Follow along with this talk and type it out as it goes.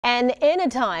And in a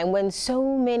time when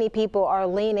so many people are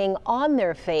leaning on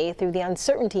their faith through the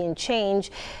uncertainty and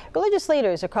change, religious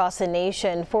leaders across the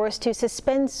nation forced to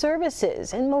suspend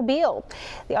services in Mobile.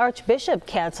 The Archbishop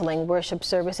canceling worship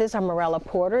services. Our Morella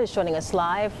Porter is joining us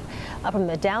live from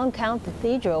the downtown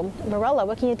cathedral. Morella,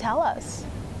 what can you tell us?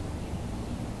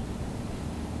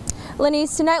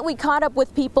 Lenise, tonight we caught up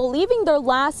with people leaving their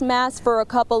last mass for a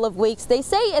couple of weeks. They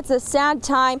say it's a sad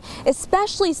time,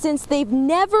 especially since they've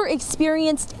never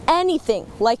experienced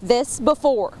anything like this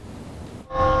before.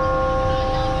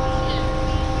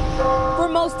 For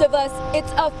most of us,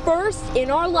 it's a first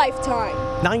in our lifetime.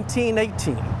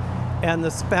 1918 and the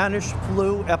Spanish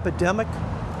flu epidemic,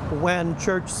 when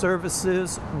church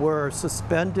services were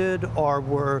suspended or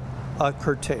were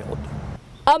curtailed.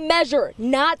 A measure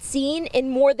not seen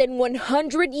in more than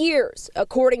 100 years,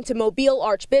 according to Mobile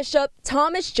Archbishop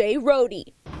Thomas J.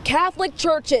 Rohde. Catholic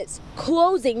churches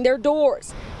closing their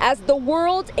doors as the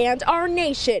world and our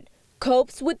nation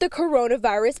copes with the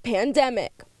coronavirus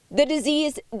pandemic. The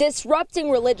disease disrupting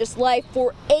religious life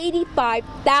for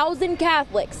 85,000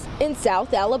 Catholics in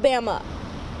South Alabama.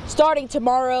 Starting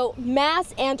tomorrow,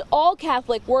 Mass and all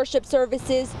Catholic worship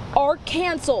services are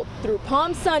canceled through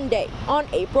Palm Sunday on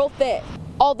April 5th.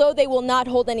 Although they will not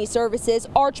hold any services,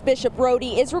 Archbishop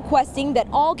Rohde is requesting that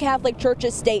all Catholic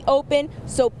churches stay open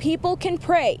so people can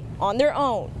pray on their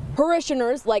own.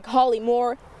 Parishioners like Holly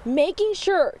Moore making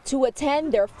sure to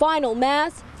attend their final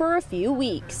Mass for a few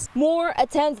weeks. Moore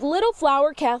attends Little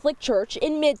Flower Catholic Church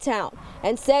in Midtown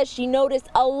and says she noticed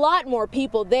a lot more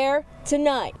people there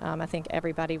tonight. I think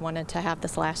everybody wanted to have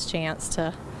this last chance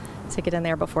to get in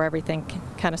there before everything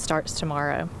kind of starts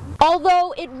tomorrow.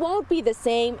 Although it won't be the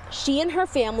same, she and her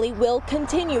family will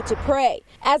continue to pray,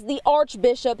 as the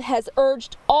Archbishop has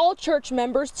urged all church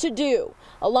members to do,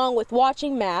 along with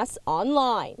watching Mass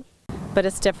online. But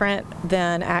it's different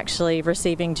than actually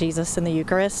receiving Jesus in the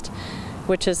Eucharist,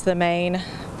 which is the main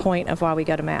point of why we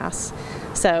go to Mass.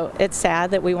 So it's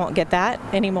sad that we won't get that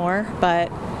anymore,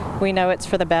 but we know it's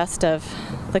for the best of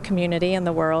the community and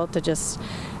the world to just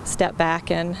step back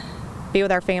and be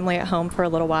with our family at home for a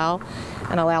little while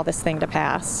and allow this thing to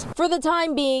pass. For the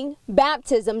time being,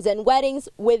 baptisms and weddings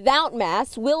without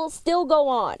Mass will still go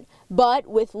on, but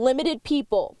with limited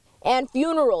people. And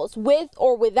funerals with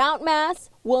or without Mass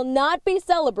will not be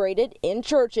celebrated in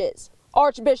churches.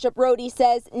 Archbishop Rohde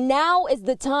says now is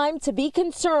the time to be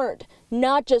concerned,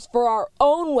 not just for our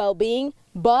own well-being,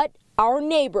 but our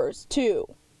neighbors too.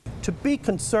 To be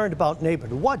concerned about neighbors,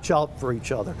 to watch out for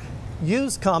each other,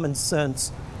 use common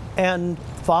sense, and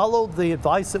follow the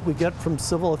advice that we get from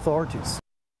civil authorities.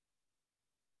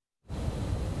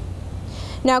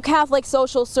 Now, Catholic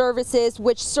Social Services,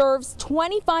 which serves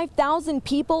 25,000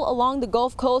 people along the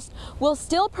Gulf Coast, will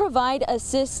still provide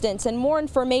assistance, and more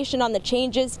information on the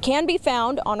changes can be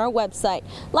found on our website.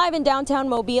 Live in downtown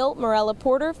Mobile, Morella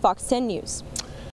Porter, Fox 10 News.